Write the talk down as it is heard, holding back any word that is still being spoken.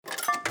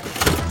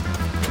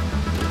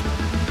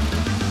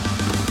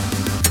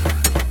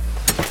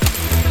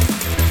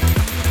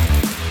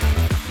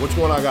What's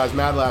going on, guys?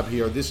 Mad Lab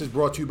here. This is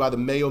brought to you by the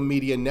Mayo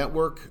Media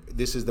Network.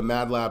 This is the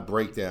Mad Lab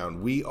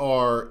Breakdown. We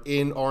are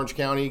in Orange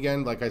County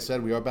again. Like I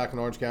said, we are back in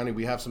Orange County.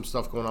 We have some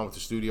stuff going on with the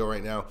studio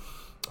right now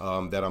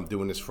that I'm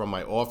doing this from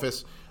my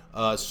office.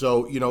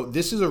 So,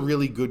 this is a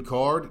really good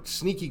card,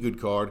 sneaky good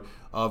card,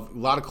 of a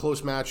lot of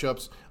close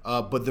matchups.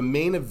 But the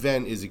main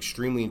event is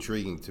extremely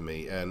intriguing to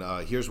me, and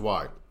here's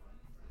why.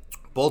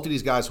 Both of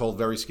these guys hold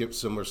very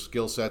similar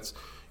skill sets.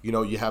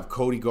 You have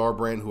Cody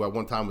Garbrandt, who at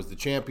one time was the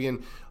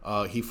champion.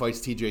 He fights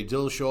TJ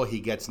Dillashaw.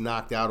 He gets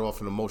knocked out off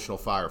an emotional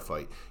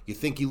firefight. You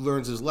think he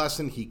learns his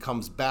lesson. He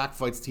comes back,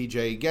 fights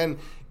TJ again,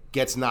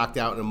 gets knocked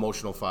out in an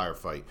emotional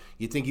firefight.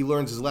 You think he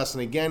learns his lesson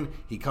again.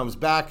 He comes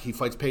back. He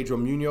fights Pedro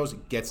Munoz,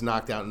 gets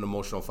knocked out in an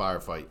emotional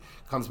firefight.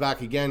 Comes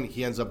back again.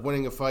 He ends up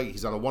winning a fight.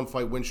 He's on a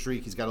one-fight win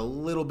streak. He's got a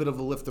little bit of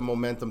a lift of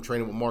momentum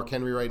training with Mark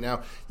Henry right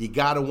now. You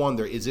got to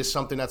wonder, is this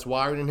something that's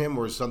wired in him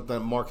or is something that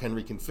Mark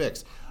Henry can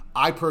fix?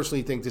 I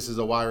personally think this is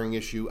a wiring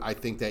issue. I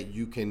think that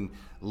you can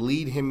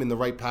lead him in the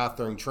right path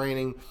during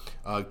training,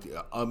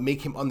 make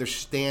him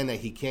understand that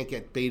he can't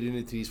get baited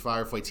into these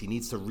firefights. He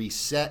needs to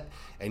reset,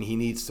 and he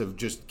needs to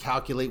just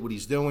calculate what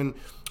he's doing.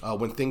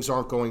 When things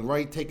aren't going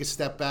right, take a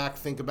step back,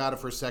 think about it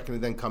for a second,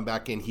 and then come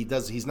back in.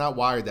 He's not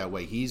wired that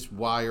way. He's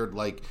wired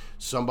like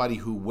somebody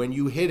who, when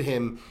you hit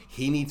him,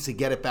 he needs to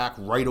get it back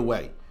right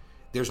away.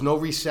 There's no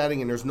resetting,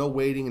 and there's no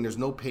waiting, and there's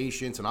no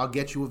patience, and I'll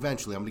get you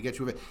eventually. I'm going to get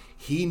you.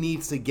 He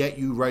needs to get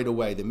you right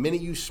away. The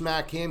minute you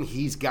smack him,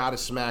 he's got to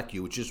smack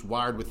you. It's just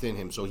wired within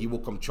him. So he will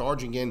come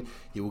charging in.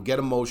 He will get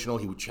emotional.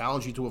 He will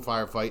challenge you to a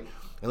firefight.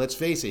 And let's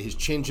face it, his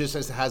chin just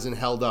hasn't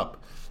held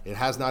up. It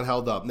has not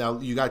held up. Now,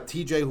 you got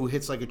TJ who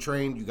hits like a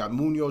train. You got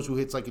Munoz who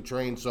hits like a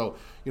train. So,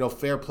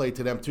 fair play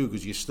to them, too,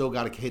 because you still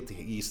got to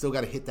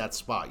hit that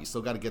spot. You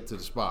still got to get to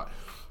the spot.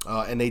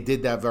 And they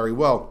did that very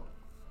well.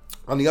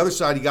 On the other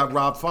side, you got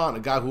Rob Font, a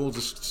guy who holds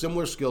a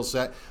similar skill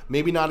set,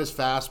 maybe not as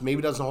fast,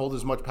 maybe doesn't hold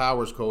as much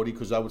power as Cody,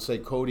 because I would say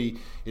Cody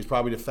is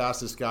probably the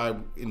fastest guy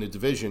in the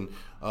division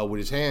with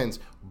his hands,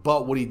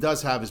 but what he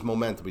does have is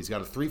momentum. He's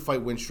got a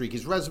 3-fight win streak.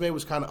 His resume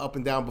was kind of up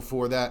and down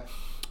before that.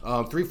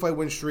 3-fight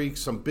win streak,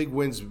 some big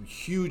wins,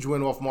 huge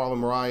win off Marlon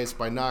Moraes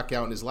by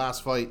knockout in his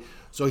last fight.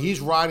 So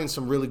he's riding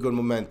some really good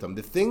momentum.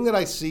 The thing that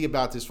I see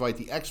about this fight,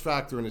 the X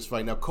factor in this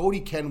fight, now Cody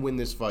can win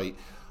this fight,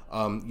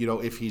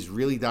 if he's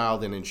really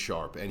dialed in and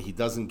sharp and he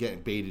doesn't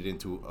get baited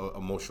into an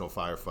emotional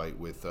firefight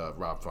with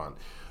Rob Font.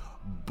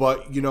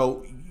 But,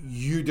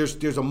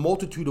 there's a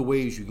multitude of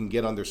ways you can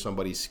get under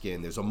somebody's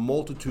skin. There's a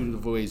multitude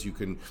of ways you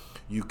can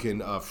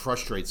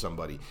frustrate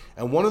somebody.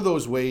 And one of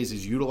those ways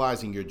is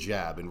utilizing your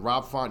jab. And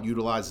Rob Font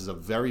utilizes a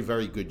very,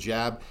 very good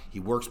jab. He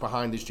works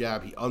behind his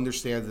jab. He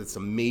understands it's a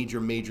major,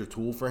 major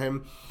tool for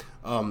him.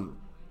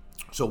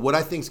 So what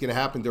I think is going to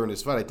happen during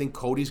this fight, I think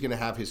Cody's going to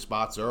have his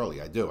spots early.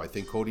 I do. I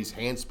think Cody's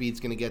hand speed's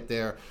going to get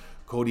there.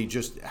 Cody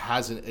just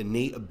has an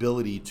innate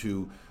ability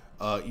to,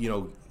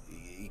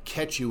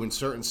 catch you in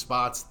certain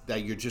spots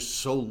that you're just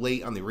so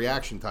late on the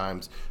reaction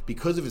times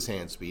because of his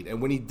hand speed. And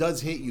when he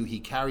does hit you, he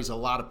carries a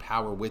lot of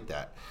power with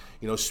that.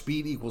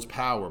 Speed equals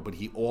power, but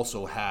he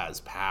also has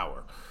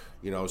power.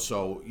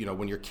 So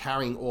when you're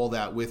carrying all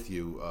that with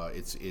you,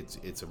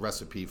 it's a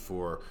recipe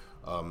for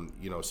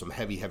some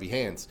heavy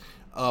hands.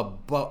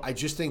 But I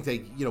just think that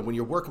when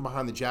you're working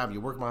behind the jab,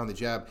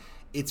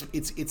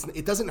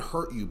 it doesn't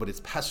hurt you, but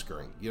it's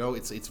pestering.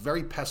 It's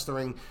very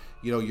pestering.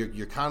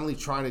 You're constantly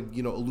trying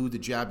to elude the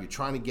jab. You're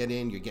trying to get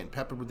in. You're getting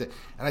peppered with it.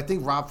 And I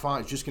think Rob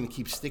Font is just going to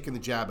keep sticking the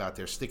jab out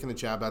there,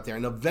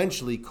 and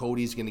eventually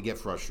Cody's going to get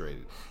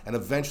frustrated, and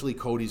eventually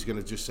Cody's going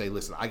to just say,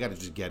 "Listen, I got to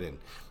just get in,"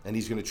 and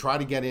he's going to try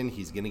to get in.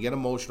 He's going to get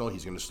emotional.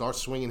 He's going to start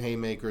swinging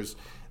haymakers.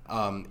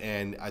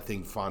 And I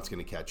think Font's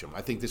going to catch him.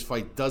 I think this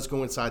fight does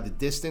go inside the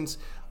distance.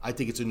 I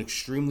think it's an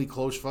extremely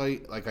close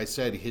fight. Like I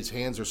said, his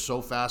hands are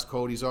so fast,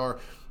 Cody's are,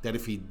 that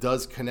if he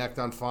does connect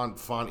on Font,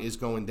 Font is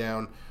going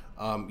down.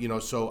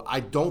 So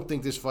I don't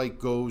think this fight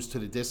goes to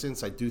the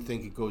distance. I do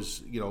think it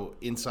goes,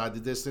 inside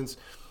the distance.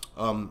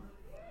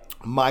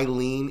 My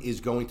lean is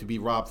going to be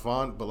Rob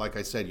Font, but like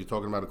I said, you're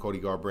talking about a Cody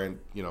Garbrandt,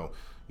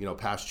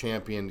 past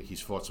champion.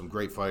 He's fought some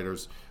great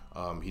fighters.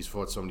 He's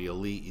fought some of the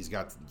elite. He's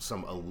got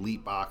some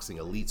elite boxing,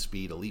 elite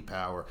speed, elite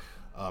power.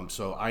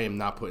 So I am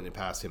not putting it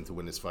past him to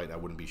win this fight. I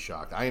wouldn't be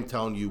shocked. I am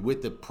telling you,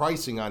 with the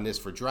pricing on this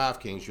for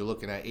DraftKings, you're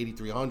looking at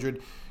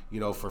 $8,300.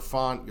 For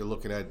Font, you're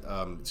looking at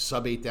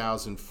sub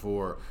 $8,000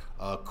 for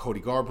Cody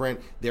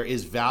Garbrandt. There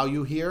is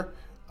value here.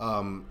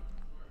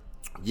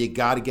 You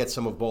got to get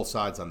some of both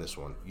sides on this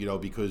one,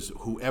 because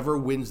whoever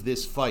wins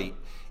this fight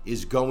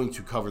is going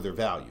to cover their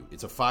value.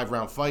 It's a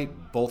 5-round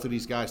fight. Both of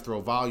these guys throw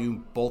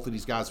volume. Both of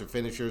these guys are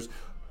finishers.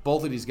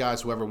 Both of these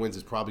guys, whoever wins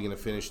is probably going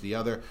to finish the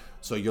other.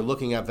 So you're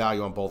looking at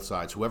value on both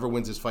sides. Whoever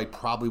wins this fight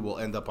probably will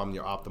end up on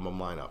your optimum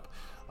lineup.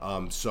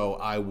 So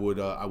I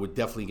would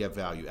definitely get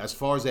value. As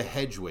far as a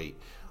hedge weight,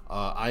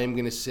 I am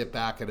going to sit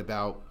back at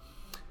about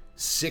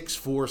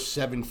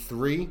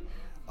 6'4",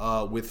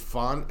 7'3", with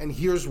Font. And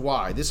here's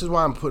why. This is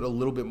why I'm putting a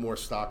little bit more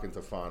stock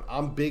into Font.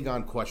 I'm big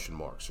on question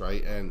marks,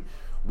 right? And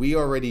we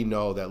already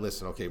know that,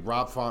 listen, okay,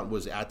 Rob Font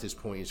was at this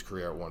point in his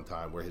career at one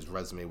time where his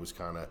resume was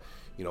kind of,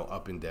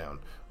 up and down.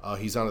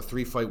 He's on a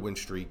 3-fight win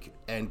streak,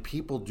 and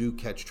people do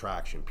catch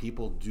traction.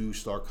 People do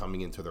start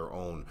coming into their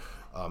own.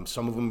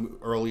 Some of them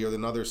earlier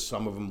than others,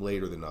 some of them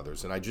later than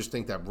others. And I just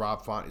think that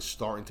Rob Font is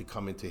starting to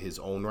come into his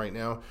own right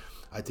now.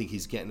 I think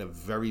he's getting a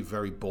very,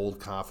 very bold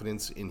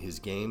confidence in his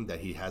game that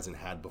he hasn't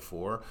had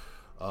before.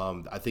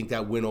 I think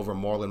that win over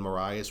Marlon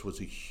Moraes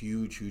was a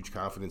huge, huge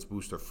confidence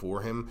booster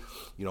for him.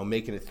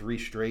 Making it 3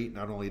 straight,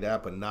 not only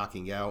that, but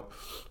knocking out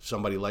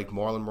somebody like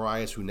Marlon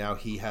Moraes, who now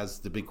he has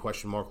the big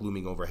question mark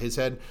looming over his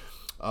head.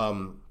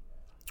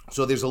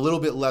 So there's a little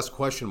bit less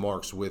question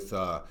marks with,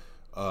 Rob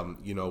Font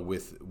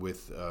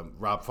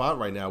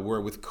right now, where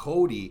with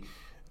Cody,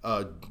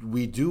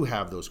 we do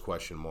have those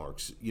question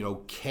marks.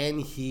 Can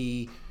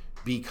he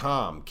be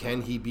calm?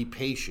 Can he be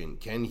patient?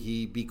 Can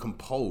he be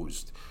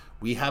composed?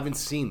 We haven't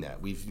seen that.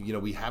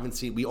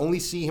 We only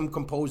see him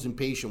composed and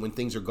patient when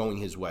things are going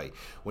his way.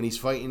 When he's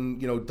fighting,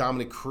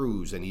 Dominic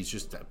Cruz, and he's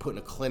just putting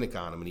a clinic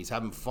on him, and he's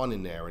having fun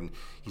in there, and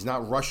he's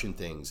not rushing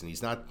things, and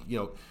he's not,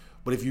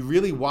 But if you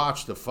really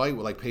watch the fight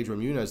with Pedro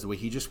Munhoz, the way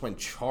he just went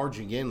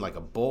charging in like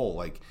a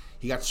bull,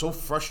 he got so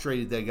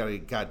frustrated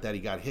that he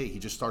got hit. He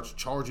just starts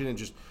charging and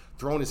just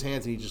throwing his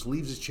hands, and he just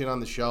leaves his chin on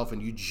the shelf.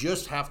 And you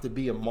just have to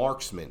be a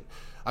marksman.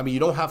 I mean,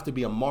 you don't have to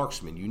be a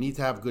marksman. You need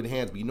to have good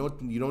hands, but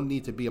you don't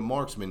need to be a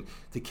marksman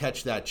to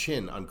catch that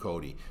chin on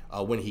Cody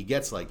when he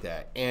gets like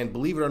that. And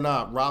believe it or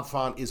not, Rob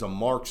Font is a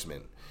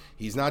marksman.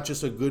 He's not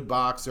just a good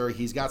boxer.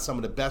 He's got some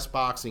of the best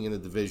boxing in the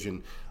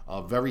division.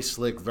 Very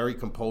slick, very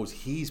composed.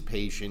 He's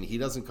patient. He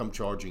doesn't come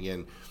charging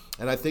in.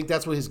 And I think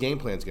that's what his game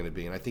plan is going to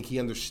be. And I think he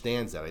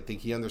understands that. I think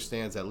he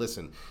understands that,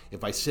 listen,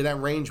 if I sit at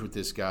range with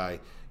this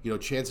guy,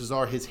 chances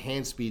are his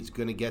hand speed's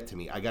going to get to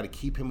me. I got to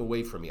keep him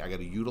away from me. I got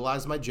to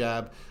utilize my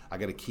jab. I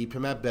got to keep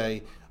him at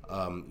bay.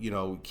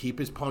 Keep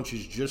his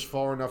punches just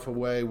far enough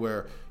away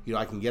where,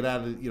 I can get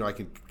out of, I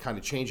can kind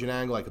of change an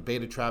angle. I can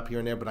bait a trap here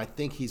and there. But I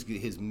think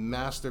his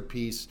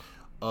masterpiece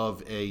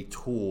of a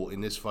tool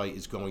in this fight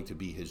is going to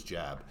be his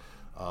jab.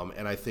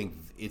 And I think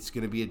it's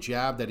going to be a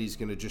jab that he's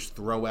going to just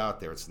throw out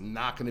there. It's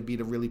not going to be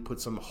to really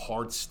put some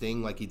hard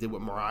sting like he did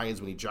with Moraes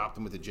when he dropped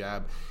him with a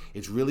jab.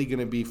 It's really going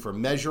to be for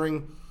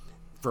measuring,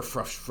 for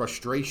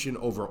frustration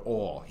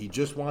overall. He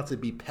just wants to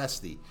be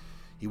pesty.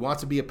 He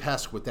wants to be a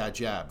pest with that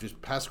jab.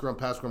 Just pester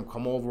him,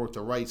 come over with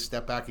the right,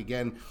 step back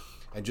again,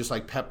 and just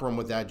pepper him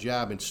with that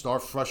jab and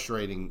start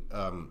frustrating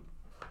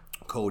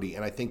Cody.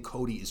 And I think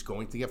Cody is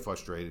going to get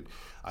frustrated.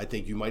 I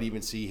think you might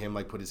even see him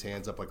put his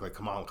hands up like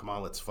come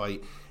on, let's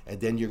fight. And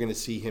then you're going to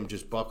see him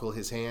just buckle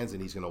his hands,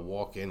 and he's going to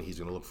walk in. He's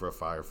going to look for a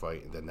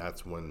firefight, and then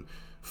that's when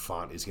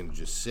Font is going to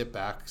just sit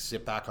back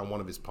on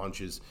one of his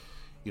punches,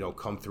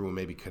 come through and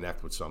maybe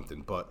connect with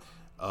something. But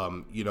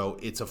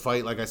it's a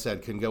fight, like I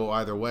said, can go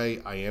either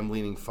way. I am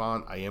leaning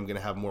Font. I am going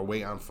to have more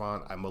weight on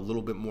Font. I'm a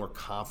little bit more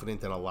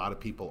confident than a lot of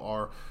people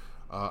are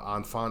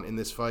on Font in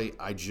this fight.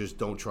 I just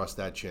don't trust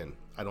that chin.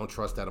 I don't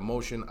trust that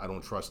emotion. I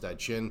don't trust that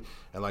chin.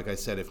 And like I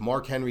said, if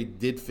Mark Henry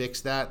did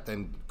fix that,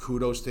 then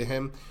kudos to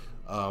him.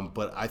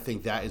 But I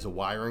think that is a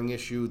wiring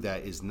issue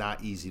that is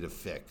not easy to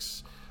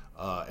fix.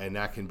 And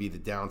that can be the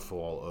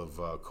downfall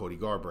of Cody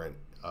Garbrandt.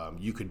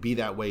 You could be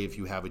that way if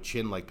you have a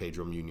chin like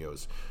Pedro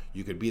Munhoz.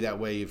 You could be that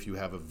way if you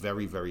have a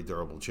very, very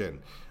durable chin.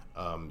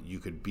 You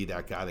could be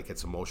that guy that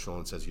gets emotional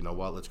and says, you know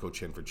what, let's go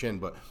chin for chin.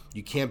 But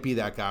you can't be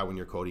that guy when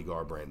you're Cody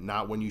Garbrandt.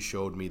 Not when you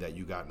showed me that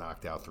you got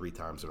knocked out 3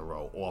 times in a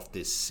row off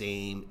this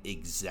same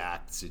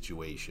exact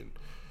situation.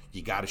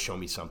 You got to show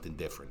me something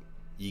different.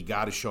 You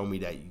got to show me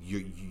that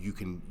you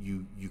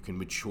can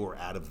mature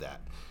out of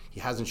that. He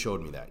hasn't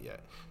showed me that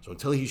yet. So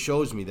until he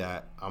shows me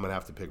that, I'm going to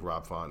have to pick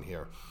Rob Font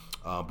here.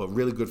 But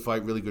really good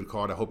fight, really good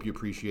card. I hope you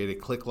appreciate it.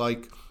 Click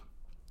like,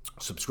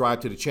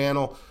 subscribe to the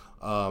channel.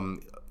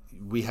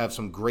 We have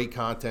some great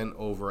content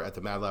over at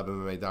the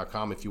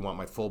MadLabMMA.com if you want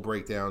my full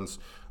breakdowns,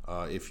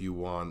 if you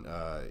want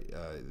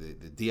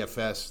the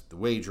DFS, the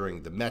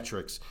wagering, the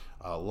metrics,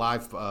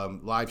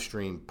 live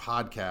stream,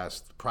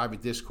 podcast,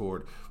 private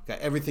Discord. We've got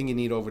everything you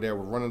need over there.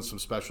 We're running some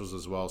specials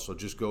as well, so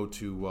just go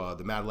to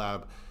the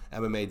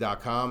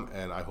MadLabMMA.com,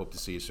 and I hope to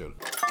see you soon.